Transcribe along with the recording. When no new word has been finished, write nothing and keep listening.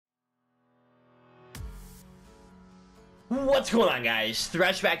What's going on, guys?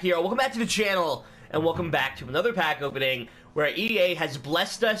 Thrash back here. Welcome back to the channel, and welcome back to another pack opening where EA has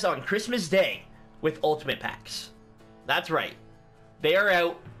blessed us on Christmas Day with Ultimate Packs. That's right. They are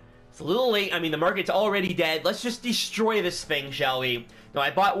out. It's a little late. I mean, the market's already dead. Let's just destroy this thing, shall we? No,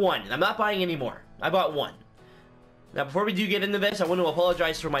 I bought one. I'm not buying any more. I bought one. Now, before we do get into this, I want to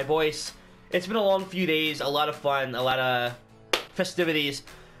apologize for my voice. It's been a long few days, a lot of fun, a lot of festivities.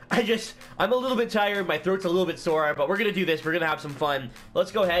 I'm a little bit tired, my throat's a little bit sore, but we're going to do this, we're going to have some fun. Let's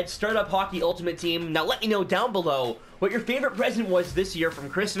go ahead, start up Hockey Ultimate Team. Now let me know down below what your favorite present was this year from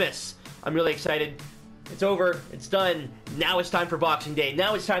Christmas. I'm really excited. It's over, it's done. Now it's time for Boxing Day.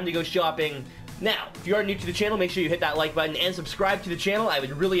 Now it's time to go shopping. Now, if you are new to the channel, make sure you hit that like button and subscribe to the channel. I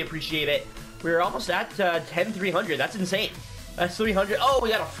would really appreciate it. We're almost at 10,300. That's insane. That's 300. Oh,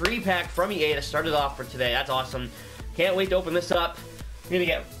 we got a free pack from EA to start it off for today. That's awesome. Can't wait to open this up. We're going to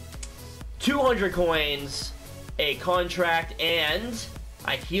get 200 coins, a contract, and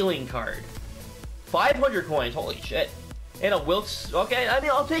a healing card. 500 coins, holy shit. And a Wilkes, okay, I mean,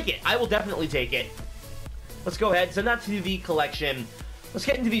 I'll take it. I will definitely take it. Let's go ahead, send that to the collection. Let's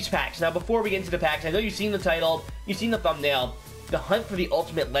get into these packs. Now, before we get into the packs, I know you've seen the title, you've seen the thumbnail, The Hunt for the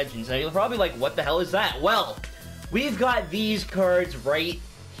Ultimate Legends. Now, you're probably like, what the hell is that? Well, we've got these cards right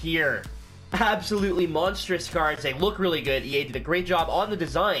here. Absolutely monstrous cards. They look really good. EA did a great job on the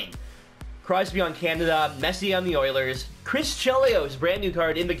design. Crosby on Canada, Messi on the Oilers, Chris Chelios, brand new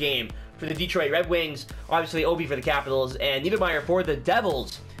card in the game for the Detroit Red Wings, obviously Obi for the Capitals, and Niedermeyer for the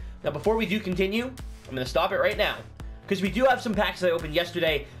Devils. Now, before we do continue, I'm going to stop it right now, because we do have some packs that I opened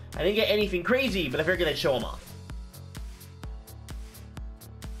yesterday. I didn't get anything crazy, but I figured I'd show them off.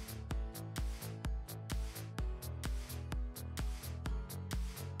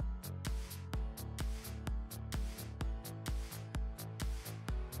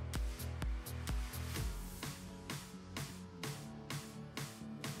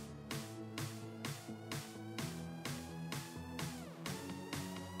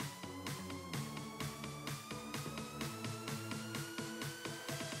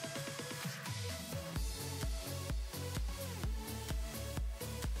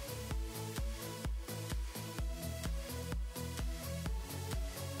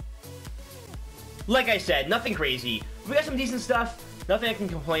 Like I said, nothing crazy. We got some decent stuff. Nothing I can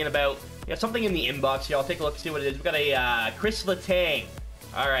complain about. We got something in the inbox here. I'll take a look and see what it is. We got a Chris Letang.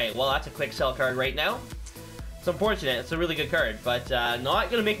 Alright, well, that's a quick sell card right now. It's unfortunate. It's a really good card. But not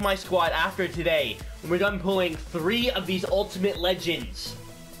going to make my squad after today, when we're done pulling 3 of these Ultimate Legends.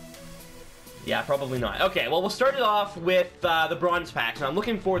 Yeah, probably not. Okay, well, we'll start it off with the bronze packs. Now, I'm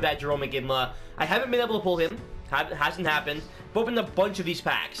looking for that Jerome McGinley. I haven't been able to pull him. Hasn't happened. I've opened a bunch of these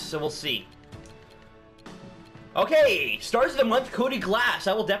packs, so we'll see. Okay, Stars of the Month, Cody Glass.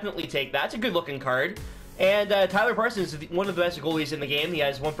 I will definitely take that. It's a good-looking card. And Tyler Parsons is one of the best goalies in the game. He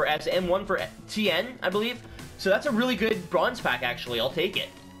has one for S and one for TN, I believe. So that's a really good bronze pack, actually. I'll take it.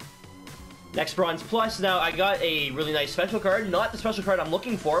 Next Bronze Plus. Now, I got a really nice special card. Not the special card I'm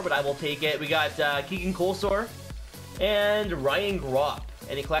looking for, but I will take it. We got Keegan Colesor and Ryan Gropp.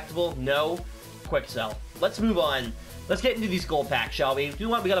 Any collectible? No. Quick sell. Let's move on. Let's get into these gold packs, shall we? We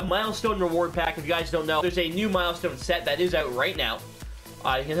got a milestone reward pack. If you guys don't know, there's a new milestone set that is out right now.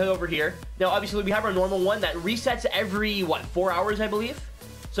 You can head over here. Now, obviously, we have our normal one that resets every, what, 4 hours, I believe?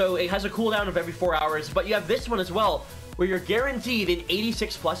 So it has a cooldown of every 4 hours. But you have this one as well, where you're guaranteed an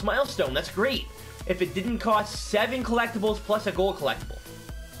 86 plus milestone. That's great. If it didn't cost 7 collectibles plus a gold collectible.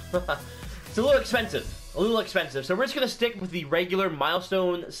 It's a little expensive. A little expensive. So we're just going to stick with the regular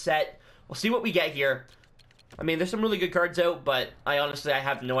milestone set. We'll see what we get here. I mean, there's some really good cards out, but I honestly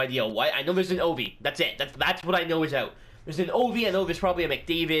have no idea what. I know there's an Ovi. That's it. That's what I know is out. There's an Ovi. I know there's probably a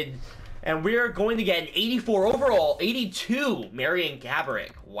McDavid. And we're going to get an 84 overall. 82, Marian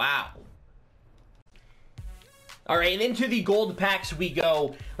Gaborik. Wow. Alright, and into the gold packs we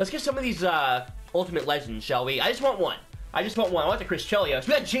go. Let's get some of these Ultimate Legends, shall we? I just want one. I want the Chris Chelios.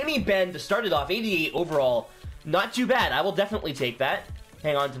 We got Jamie Benn to start it off. 88 overall. Not too bad. I will definitely take that.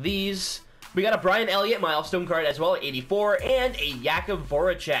 Hang on to these. We got a Brian Elliott milestone card as well, 84, and a Jakub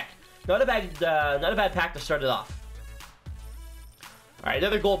Voracek. Not a bad pack to start it off. All right,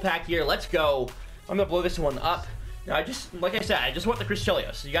 another gold pack here. Let's go. I'm gonna blow this one up. Now, like I said, I just want the Chris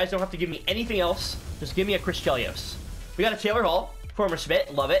Chelios. You guys don't have to give me anything else. Just give me a Chris Chelios. We got a Taylor Hall, former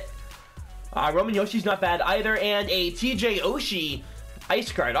Spit, love it. Roman Yoshi's not bad either, and a TJ Oshie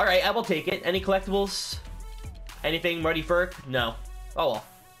ice card. All right, I will take it. Any collectibles? Anything? Marty Ferk? No. Oh well.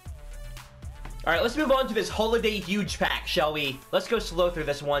 Alright, let's move on to this holiday huge pack, shall we? Let's go slow through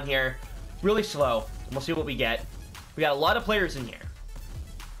this one here. Really slow. And we'll see what we get. We got a lot of players in here.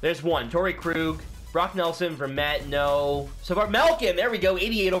 There's one, Torrey Krug. Brock Nelson, Vermette, no. So far, Malkin, there we go,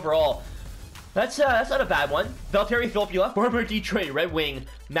 88 overall. That's not a bad one. Valtteri Filppula, former Detroit Red Wing.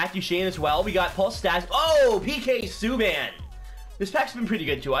 Matthew Shane as well. We got Paul Stas. Oh, PK Subban. This pack's been pretty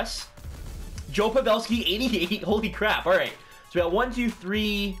good to us. Joe Pavelski, 88. Holy crap. All right. So we got 1, 2,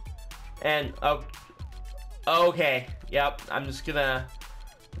 3, and oh, okay. Yep. I'm just gonna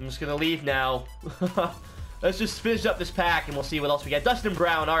leave now. Let's just finish up this pack, and we'll see what else we got. Dustin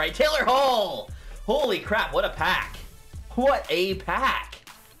Brown. All right. Taylor Hall. Holy crap. What a pack. What a pack.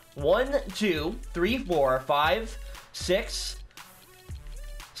 1, 2, 3, 4, 5, 6.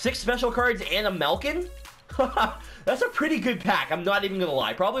 6 special cards and a Malkin? That's a pretty good pack, I'm not even gonna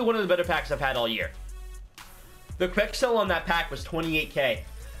lie. Probably one of the better packs I've had all year. The quick sell on that pack was 28k.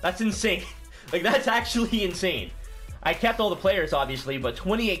 That's insane. Like, that's actually insane. I kept all the players, obviously, but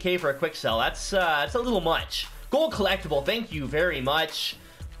 28k for a quick sell, that's a little much. Gold collectible, thank you very much.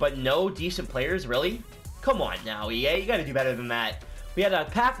 But no decent players, really? Come on now, EA, you gotta do better than that. We had a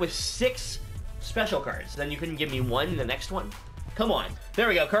pack with 6 special cards. Then you couldn't give me one in the next one? Come on. There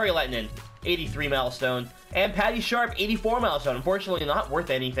we go. Curry Lettinen, 83 milestone. And Patty Sharp, 84 milestone. Unfortunately, not worth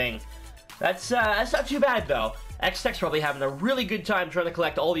anything. That's not too bad, though. X-Tech's probably having a really good time trying to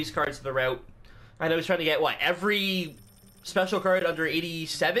collect all these cards to the route. I know he's trying to get, what, every special card under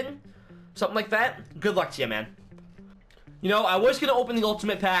 87? Something like that? Good luck to you, man. You know, I was going to open the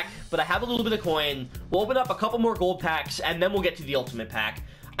Ultimate Pack, but I have a little bit of coin. We'll open up a couple more gold packs, and then we'll get to the Ultimate Pack.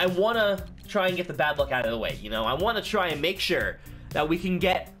 I want to try and get the bad luck out of the way, you know? I want to try and make sure that we can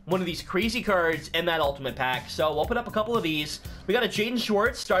get one of these crazy cards in that Ultimate Pack. So, we'll open up a couple of these. We got a Jaden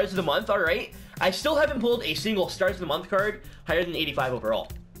Schwartz, Stars of the Month, alright. I still haven't pulled a single Stars of the Month card higher than 85 overall.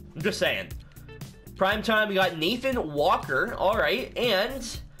 I'm just saying. Prime time, we got Nathan Walker, alright, and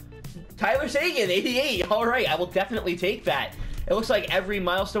Tyler Seguin, 88. All right, I will definitely take that. It looks like every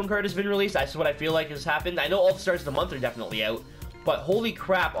milestone card has been released. That's what I feel like has happened. I know all the Stars of the Month are definitely out, but holy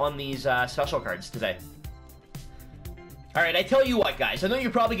crap on these special cards today. All right, I tell you what, guys. I know you're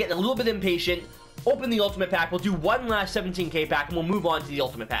probably getting a little bit impatient. Open the Ultimate Pack. We'll do one last 17k pack, and we'll move on to the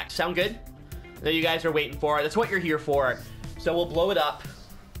Ultimate Pack. Sound good? I know you guys are waiting for it. That's what you're here for. So we'll blow it up,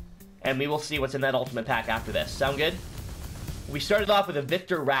 and we will see what's in that Ultimate Pack after this. Sound good? We started off with a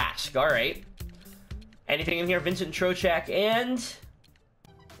Victor Rask. All right. Anything in here? Vincent Trocheck and...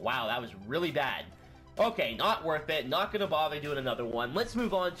 wow, that was really bad. Okay, not worth it. Not going to bother doing another one. Let's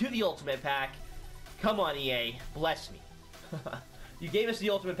move on to the Ultimate Pack. Come on, EA. Bless me. You gave us the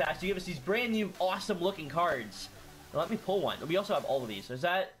Ultimate Pack. You gave us these brand new, awesome-looking cards. Now, let me pull one. We also have all of these. Is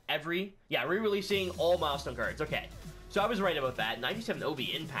that every... yeah, re-releasing all milestone cards. Okay. So I was right about that. 97 OV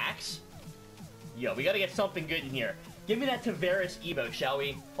in packs. Yo, we got to get something good in here. Give me that Tavares Evo, shall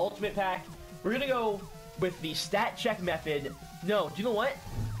we? Ultimate Pack. We're going to go with the stat check method. No, do you know what?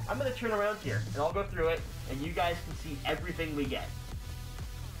 I'm going to turn around here, and I'll go through it, and you guys can see everything we get.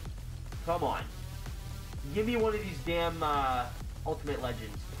 Come on. Give me one of these damn Ultimate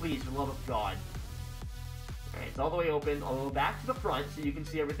Legends. Please, for the love of God. Alright, it's all the way open. I'll go back to the front so you can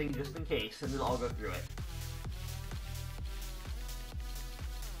see everything just in case, and then I'll go through it.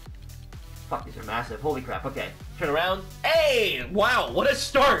 Fuck, these are massive. Holy crap. Okay. Turn around. Hey! Wow, what a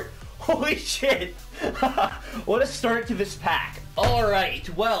start! Holy shit! What a start to this pack. Alright,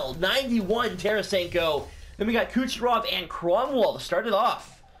 well, 91 Tarasenko. Then we got Kucherov and Cromwell to start it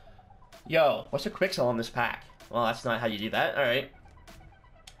off. Yo, what's the quick sell on this pack? Well, that's not how you do that. Alright.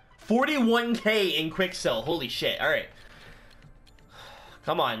 41k in quick sell. Holy shit. Alright.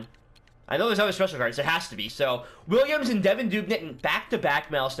 Come on. I know there's other special cards. There has to be. So, Williams and Devin Dubnyk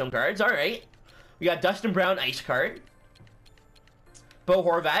back-to-back milestone cards. All right. We got Dustin Brown ice card. Bo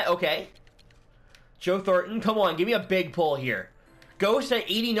Horvat. Okay. Joe Thornton. Come on. Give me a big pull here. Ghost at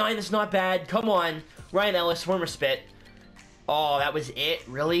 89. That's not bad. Come on. Ryan Ellis. Former Spit. Oh, that was it?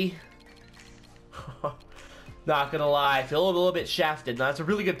 Really? Not gonna lie. I feel a little bit shafted. Now, it's a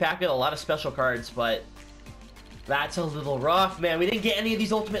really good pack. We got a lot of special cards, but... that's a little rough, man. We didn't get any of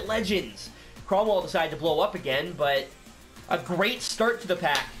these Ultimate Legends. Cromwell decided to blow up again, but a great start to the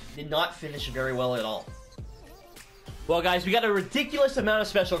pack. Did not finish very well at all. Well, guys, we got a ridiculous amount of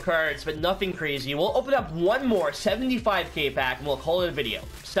special cards, but nothing crazy. We'll open up one more 75k pack, and we'll call it a video.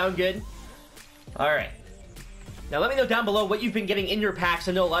 Sound good? Alright. Now, let me know down below what you've been getting in your packs.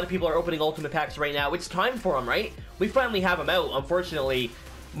 I know a lot of people are opening Ultimate Packs right now. It's time for them, right? We finally have them out. Unfortunately,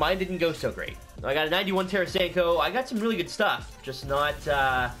 mine didn't go so great. I got a 91 Tarasenko. I got some really good stuff. Just not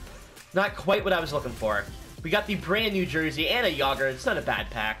quite what I was looking for. We got the brand new jersey and a Yager. It's not a bad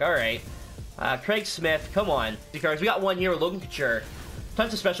pack. All right. Craig Smith. Come on. The cards. We got one here with Logan Couture.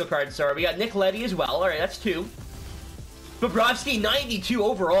 Tons of special cards. Sorry. We got Nick Leddy as well. All right. That's 2. Bobrovsky, 92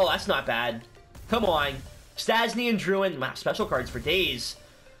 overall. That's not bad. Come on. Stasny and Druin, wow, special cards for days.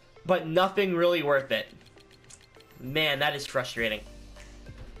 But nothing really worth it. Man, that is frustrating.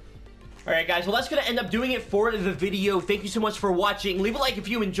 Alright guys, well that's going to end up doing it for the video. Thank you so much for watching. Leave a like if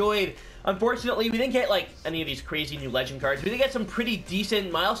you enjoyed. Unfortunately, we didn't get like any of these crazy new legend cards. We did get some pretty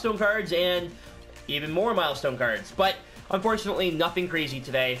decent milestone cards and even more milestone cards. But unfortunately, nothing crazy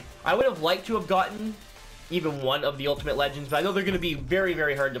today. I would have liked to have gotten even one of the Ultimate Legends, but I know they're going to be very,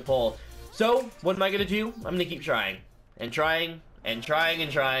 very hard to pull. So, what am I going to do? I'm going to keep trying. And trying, and trying,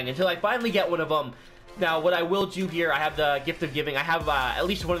 and trying, until I finally get one of them. Now, what I will do here, I have the Gift of Giving. I have at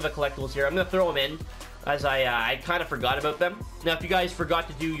least one of the collectibles here. I'm going to throw them in, as I kind of forgot about them. Now, if you guys forgot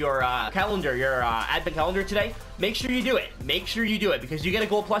to do your calendar, your advent calendar today, make sure you do it. Make sure you do it, because you get a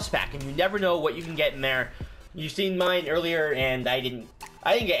Gold Plus pack, and you never know what you can get in there. You've seen mine earlier, and I didn't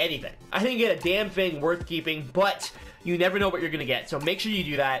get anything. I didn't get a damn thing worth keeping, but you never know what you're going to get. So make sure you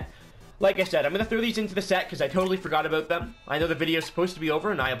do that. Like I said, I'm going to throw these into the set because I totally forgot about them. I know the video is supposed to be over,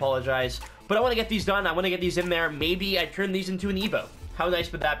 and I apologize. But I want to get these done. I want to get these in there. Maybe I turn these into an Evo. How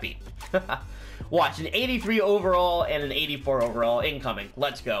nice would that be? Watch, an 83 overall and an 84 overall incoming.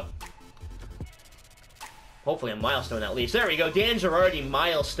 Let's go. Hopefully a milestone at least. There we go. Dan Girardi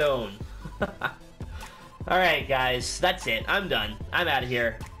milestone. Alright, guys. That's it. I'm done. I'm out of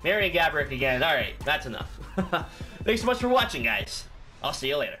here. Marian Gaborik again. Alright, that's enough. Thanks so much for watching, guys. I'll see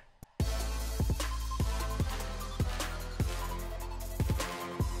you later.